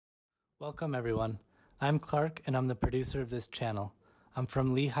Welcome everyone. I'm Clark and I'm the producer of this channel. I'm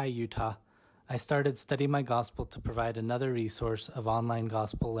from Lehi, Utah. I started Study My Gospel to provide another resource of online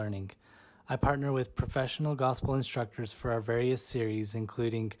gospel learning. I partner with professional gospel instructors for our various series,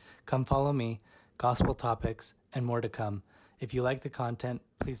 including Come Follow Me, Gospel Topics, and more to come. If you like the content,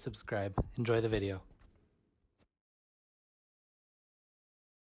 please subscribe. Enjoy the video.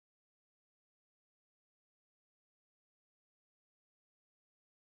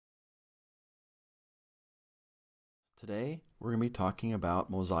 Today, we're going to be talking about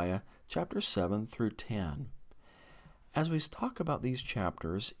Mosiah chapter 7 through 10. As we talk about these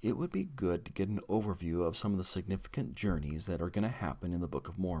chapters, it would be good to get an overview of some of the significant journeys that are going to happen in the Book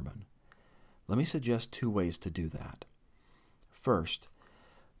of Mormon. Let me suggest two ways to do that. First,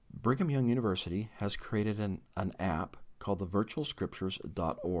 Brigham Young University has created an app called the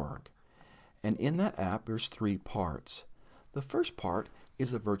virtualscriptures.org. And in that app, there's three parts. The first part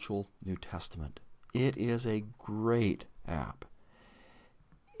is a virtual New Testament. It is a great app.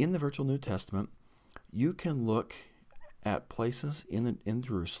 In the virtual New Testament, you can look at places in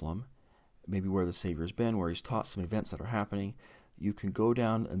Jerusalem, maybe where the Savior's been, where he's taught, some events that are happening. You can go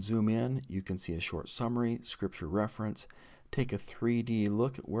down and zoom in. You can see a short summary, scripture reference, take a 3D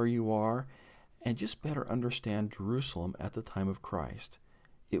look at where you are, and just better understand Jerusalem at the time of Christ.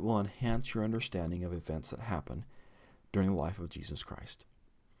 It will enhance your understanding of events that happen during the life of Jesus Christ.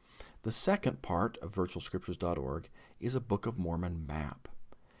 The second part of virtualscriptures.org is a Book of Mormon map.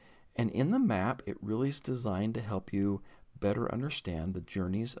 And in the map, it really is designed to help you better understand the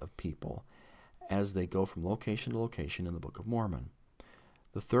journeys of people as they go from location to location in the Book of Mormon.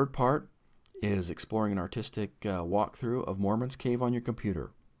 The third part is exploring an artistic walkthrough of Mormon's Cave on your computer.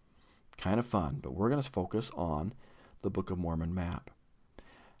 Kind of fun, but we're going to focus on the Book of Mormon map.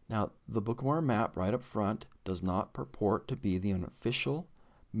 Now, the Book of Mormon map right up front does not purport to be the official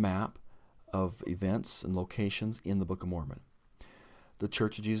map of events and locations in the Book of Mormon. The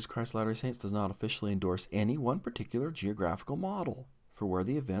Church of Jesus Christ of Latter-day Saints does not officially endorse any one particular geographical model for where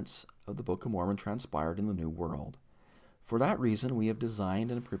the events of the Book of Mormon transpired in the New World. For that reason, we have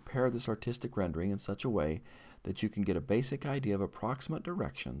designed and prepared this artistic rendering in such a way that you can get a basic idea of approximate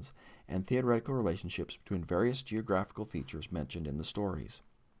directions and theoretical relationships between various geographical features mentioned in the stories.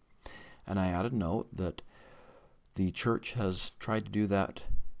 And I added a note that the church has tried to do that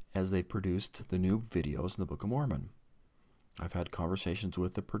as they produced the new videos in the Book of Mormon. I've had conversations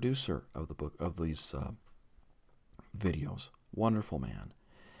with the producer of the book of these videos. Wonderful man.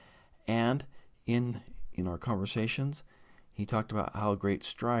 And in our conversations, he talked about how great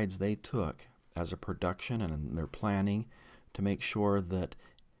strides they took as a production and in their planning to make sure that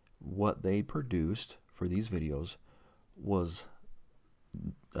what they produced for these videos was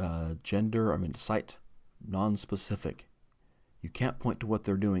site non-specific. You can't point to what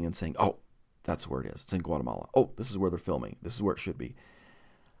they're doing and saying, oh, that's where it is. It's in Guatemala. Oh, this is where they're filming. This is where it should be.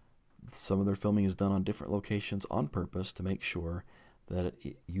 Some of their filming is done on different locations on purpose to make sure that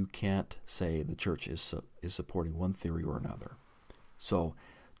you can't say the church is supporting one theory or another. So,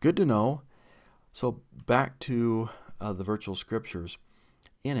 good to know. So, back to the virtual scriptures.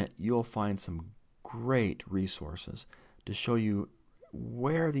 In it, you'll find some great resources to show you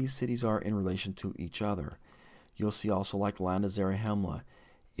where these cities are in relation to each other. You'll see also, like the land of Zarahemla,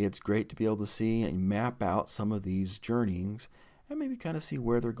 it's great to be able to see and map out some of these journeyings and maybe kind of see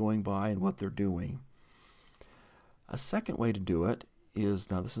where they're going by and what they're doing. A second way to do it is,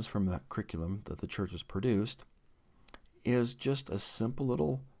 now this is from that curriculum that the church has produced, is just a simple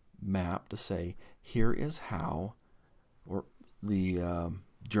little map to say, here is how or the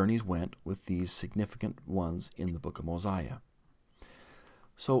journeys went with these significant ones in the Book of Mosiah.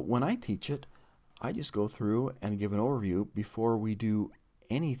 So when I teach it, I just go through and give an overview before we do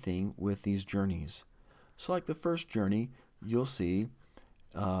anything with these journeys. So like the first journey, you'll see,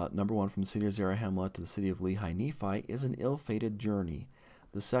 number one, from the city of Zarahemla to the city of Lehi-Nephi is an ill-fated journey.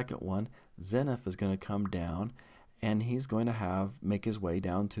 The second one, Zarahemla is going to come down and he's going to make his way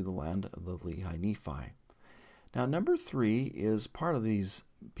down to the land of the Lehi-Nephi. Now number three is part of these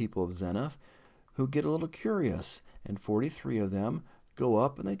people of Zarahemla who get a little curious, and 43 of them go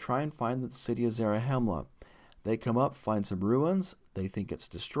up and they try and find the city of Zarahemla. They come up, find some ruins. They think it's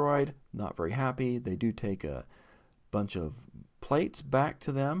destroyed. Not very happy. They do take a bunch of plates back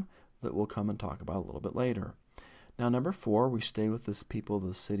to them that we'll come and talk about a little bit later. Now, number four, we stay with this people of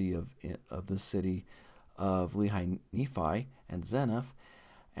the city of Lehi-Nephi and Zarahemla,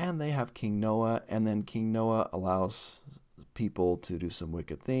 and they have King Noah, and then King Noah allows people to do some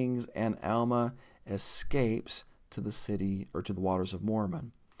wicked things, and Alma escapes to the city or to the waters of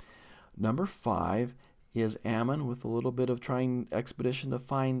Mormon. Number five is Ammon with a little bit of trying expedition to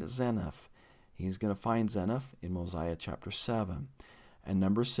find Zeniff. He's going to find Zeniff in Mosiah chapter 7. And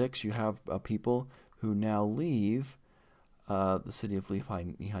number 6, you have people who now leave the city of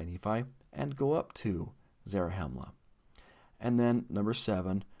Lehi-Nephi and go up to Zarahemla. And then number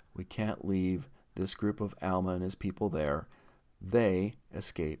 7, we can't leave this group of Alma and his people there. They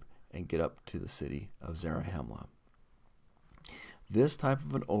escape and get up to the city of Zarahemla. This type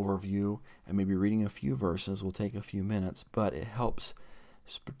of an overview, and maybe reading a few verses, will take a few minutes, but it helps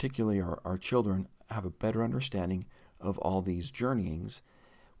particularly our children have a better understanding of all these journeyings.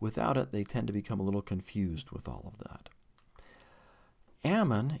 Without it, they tend to become a little confused with all of that.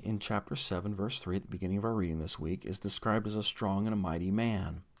 Ammon, in chapter 7, verse 3, at the beginning of our reading this week, is described as a strong and a mighty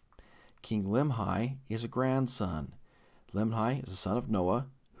man. King Limhi is a grandson. Limhi is the son of Noah,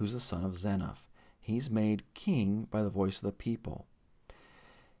 who's the son of Zeniff. He's made king by the voice of the people.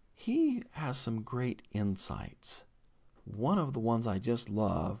 He has some great insights. One of the ones I just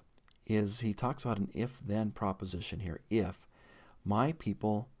love is he talks about an if-then proposition here. If my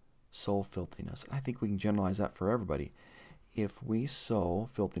people sow filthiness. I think we can generalize that for everybody. If we sow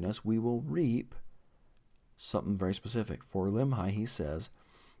filthiness, we will reap something very specific. For Limhi, he says,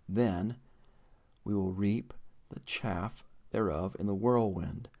 then we will reap the chaff thereof in the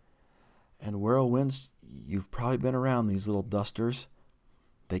whirlwind. And whirlwinds, you've probably been around these little dusters.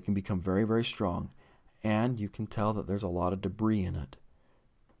 They can become very, very strong. And you can tell that there's a lot of debris in it.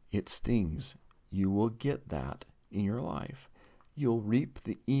 It stings. You will get that in your life. You'll reap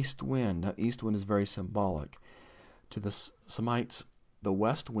the east wind. Now, east wind is very symbolic. To the Semites, the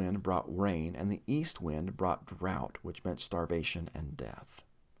west wind brought rain, and the east wind brought drought, which meant starvation and death.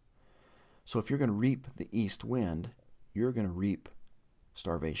 So if you're going to reap the east wind, you're going to reap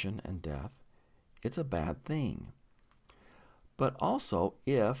starvation and death. It's a bad thing. But also,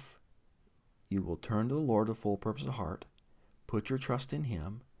 if you will turn to the Lord with full purpose of heart, put your trust in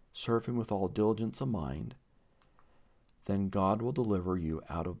Him, serve Him with all diligence of mind, then God will deliver you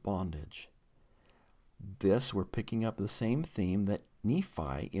out of bondage. This, we're picking up the same theme that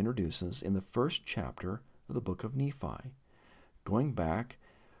Nephi introduces in the first chapter of the book of Nephi. Going back,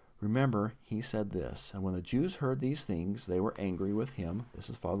 remember, he said this, and when the Jews heard these things, they were angry with him, this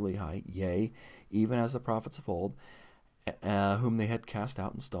is Father Lehi, yea, even as the prophets of old, whom they had cast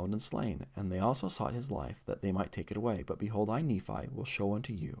out and stoned and slain. And they also sought his life, that they might take it away. But behold, I, Nephi, will show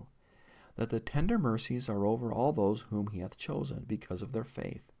unto you that the tender mercies are over all those whom he hath chosen, because of their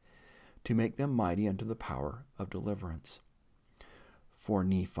faith, to make them mighty unto the power of deliverance. For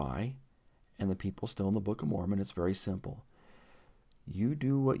Nephi and the people still in the Book of Mormon, it's very simple. You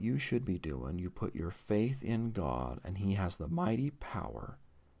do what you should be doing. You put your faith in God, and he has the mighty power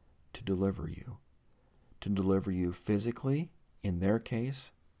to deliver you. To deliver you physically, in their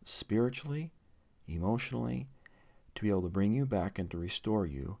case, spiritually, emotionally, to be able to bring you back and to restore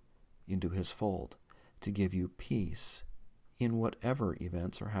you into his fold, to give you peace in whatever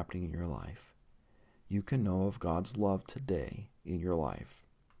events are happening in your life. You can know of God's love today in your life.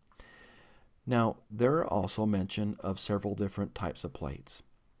 Now, there are also mention of several different types of plates.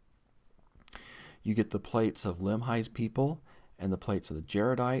 You get the plates of Limhi's people and the plates of the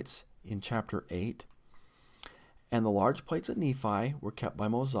Jaredites in chapter 8. And the large plates at Nephi were kept by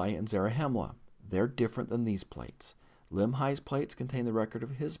Mosiah and Zarahemla. They're different than these plates. Limhi's plates contain the record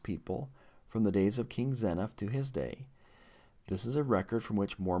of his people from the days of King Zeniff to his day. This is a record from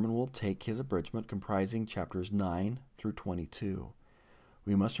which Mormon will take his abridgment, comprising chapters 9 through 22.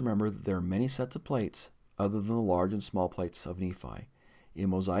 We must remember that there are many sets of plates other than the large and small plates of Nephi.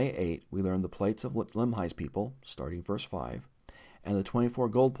 In Mosiah 8, we learn the plates of Limhi's people, starting verse 5, and the 24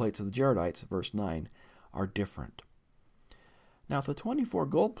 gold plates of the Jaredites, verse 9, are different. Now, the 24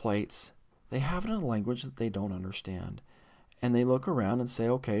 gold plates, they have it in a language that they don't understand. And they look around and say,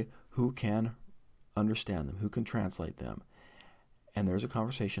 okay, who can understand them? Who can translate them? And there's a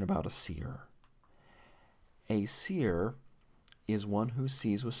conversation about a seer. A seer is one who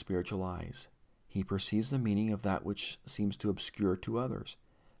sees with spiritual eyes. He perceives the meaning of that which seems to obscure to others.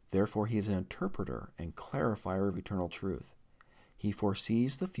 Therefore, he is an interpreter and clarifier of eternal truth. He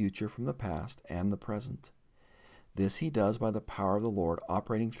foresees the future from the past and the present. This he does by the power of the Lord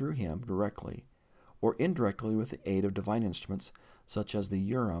operating through him directly or indirectly with the aid of divine instruments such as the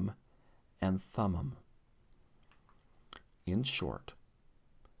Urim and Thummim. In short,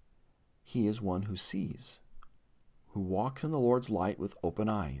 he is one who sees, who walks in the Lord's light with open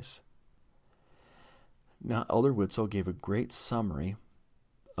eyes. Now, Elder Widtsoe gave a great summary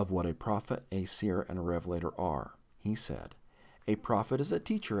of what a prophet, a seer, and a revelator are. He said, a prophet is a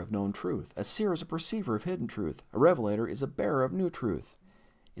teacher of known truth. A seer is a perceiver of hidden truth. A revelator is a bearer of new truth.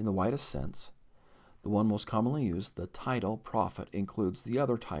 In the widest sense, The one most commonly used, the title prophet, includes the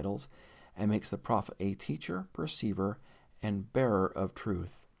other titles and makes the prophet a teacher, perceiver, and bearer of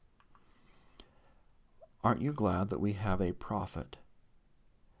truth. Aren't you glad that we have a prophet?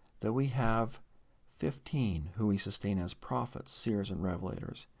 That we have 15 who we sustain as prophets, seers, and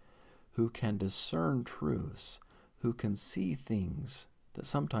revelators, who can discern truths, who can see things that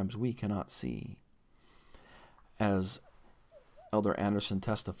sometimes we cannot see. As Elder Anderson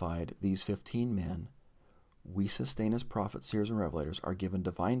testified, these 15 men we sustain as prophets, seers, and revelators are given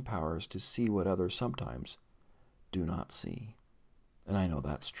divine powers to see what others sometimes do not see. And I know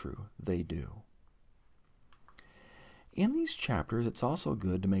that's true. They do. In these chapters, it's also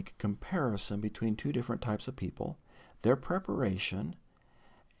good to make a comparison between two different types of people, their preparation,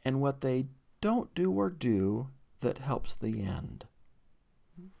 and what they don't do or do that helps the end.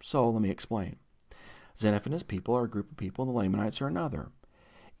 So let me explain. Zarahemla and his people are a group of people, and the Lamanites are another.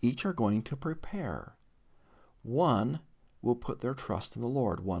 Each are going to prepare. One will put their trust in the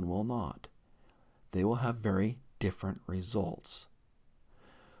Lord, one will not. They will have very different results.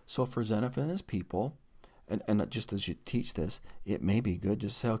 So for Zarahemla and his people, and just as you teach this, it may be good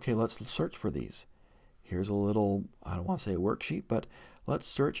just to say, okay, let's search for these. Here's a little, I don't want to say a worksheet, but let's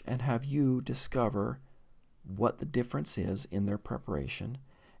search and have you discover what the difference is in their preparation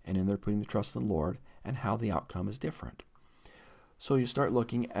and in their putting the trust in the Lord and how the outcome is different. So you start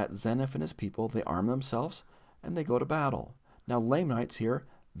looking at Zarahemla and his people. They arm themselves and they go to battle. Now Lamanites here,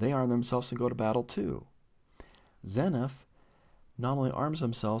 they arm themselves and go to battle too. Zarahemla not only arms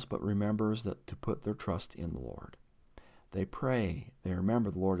themselves, but remembers that to put their trust in the Lord. They pray. They remember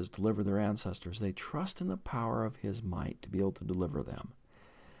the Lord has delivered their ancestors. They trust in the power of his might to be able to deliver them.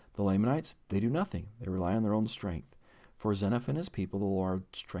 The Lamanites, they do nothing. They rely on their own strength. For Zarahemla and his people, the Lord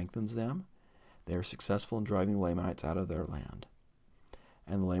strengthens them. They are successful in driving the Lamanites out of their land.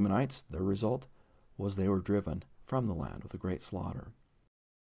 And the Lamanites, their result was they were driven from the land with a great slaughter.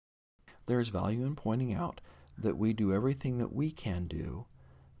 There is value in pointing out that we do everything that we can do,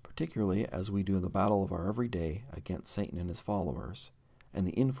 particularly as we do in the battle of our everyday against Satan and his followers and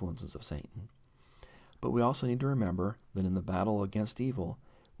the influences of Satan. But we also need to remember that in the battle against evil,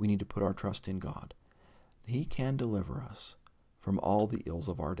 we need to put our trust in God. He can deliver us from all the ills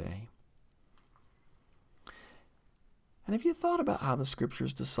of our day. And have you thought about how the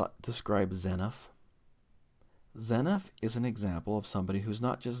scriptures describe Zarahemla? Zarahemla is an example of somebody who's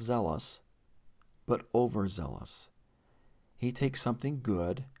not just zealous, but overzealous. He takes something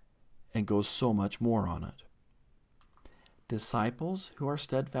good and goes so much more on it. Disciples who are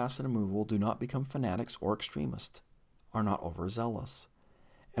steadfast and immovable do not become fanatics or extremists, are not overzealous,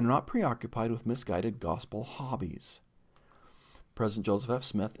 and are not preoccupied with misguided gospel hobbies. President Joseph F.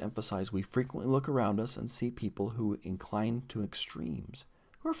 Smith emphasized we frequently look around us and see people who incline to extremes,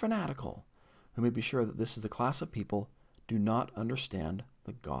 who are fanatical, who may be sure that this is a class of people do not understand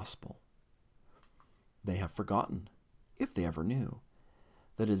the gospel. They have forgotten, if they ever knew,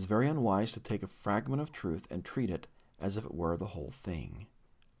 that it is very unwise to take a fragment of truth and treat it as if it were the whole thing.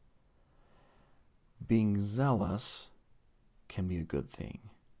 Being zealous can be a good thing.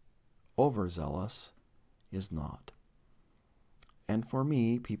 Overzealous is not. And for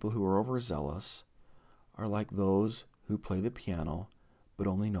me, people who are overzealous are like those who play the piano but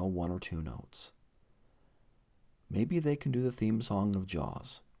only know one or two notes. Maybe they can do the theme song of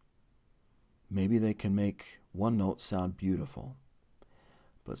Jaws. Maybe they can make one note sound beautiful.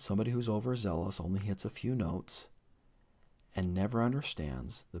 But somebody who's overzealous only hits a few notes and never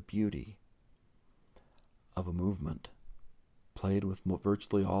understands the beauty of a movement played with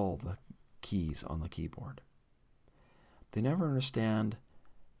virtually all the keys on the keyboard. They never understand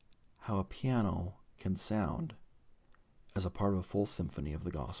how a piano can sound as a part of a full symphony of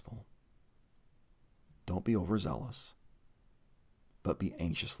the gospel. Don't be overzealous, but be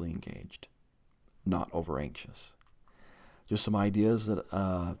anxiously engaged, not over-anxious. Just some ideas that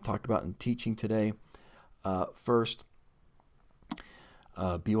I've talked about in teaching today. First,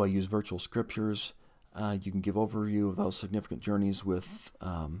 BYU's virtual scriptures. You can give overview of those significant journeys with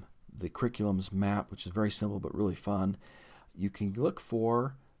the curriculum's map, which is very simple but really fun. You can look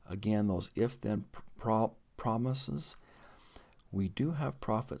for, again, those if-then promises. We do have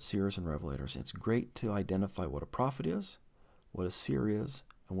prophets, seers, and revelators. It's great to identify what a prophet is, what a seer is,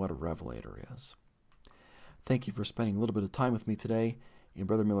 and what a revelator is. Thank you for spending a little bit of time with me today in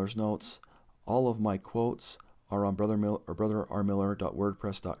Brother Miller's notes. All of my quotes are on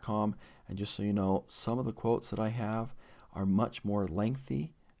brotherrmiller.wordpress.com. And just so you know, some of the quotes that I have are much more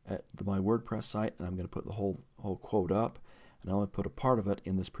lengthy at my WordPress site, and I'm going to put the whole quote up, and I'll only put a part of it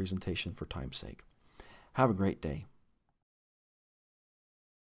in this presentation for time's sake. Have a great day.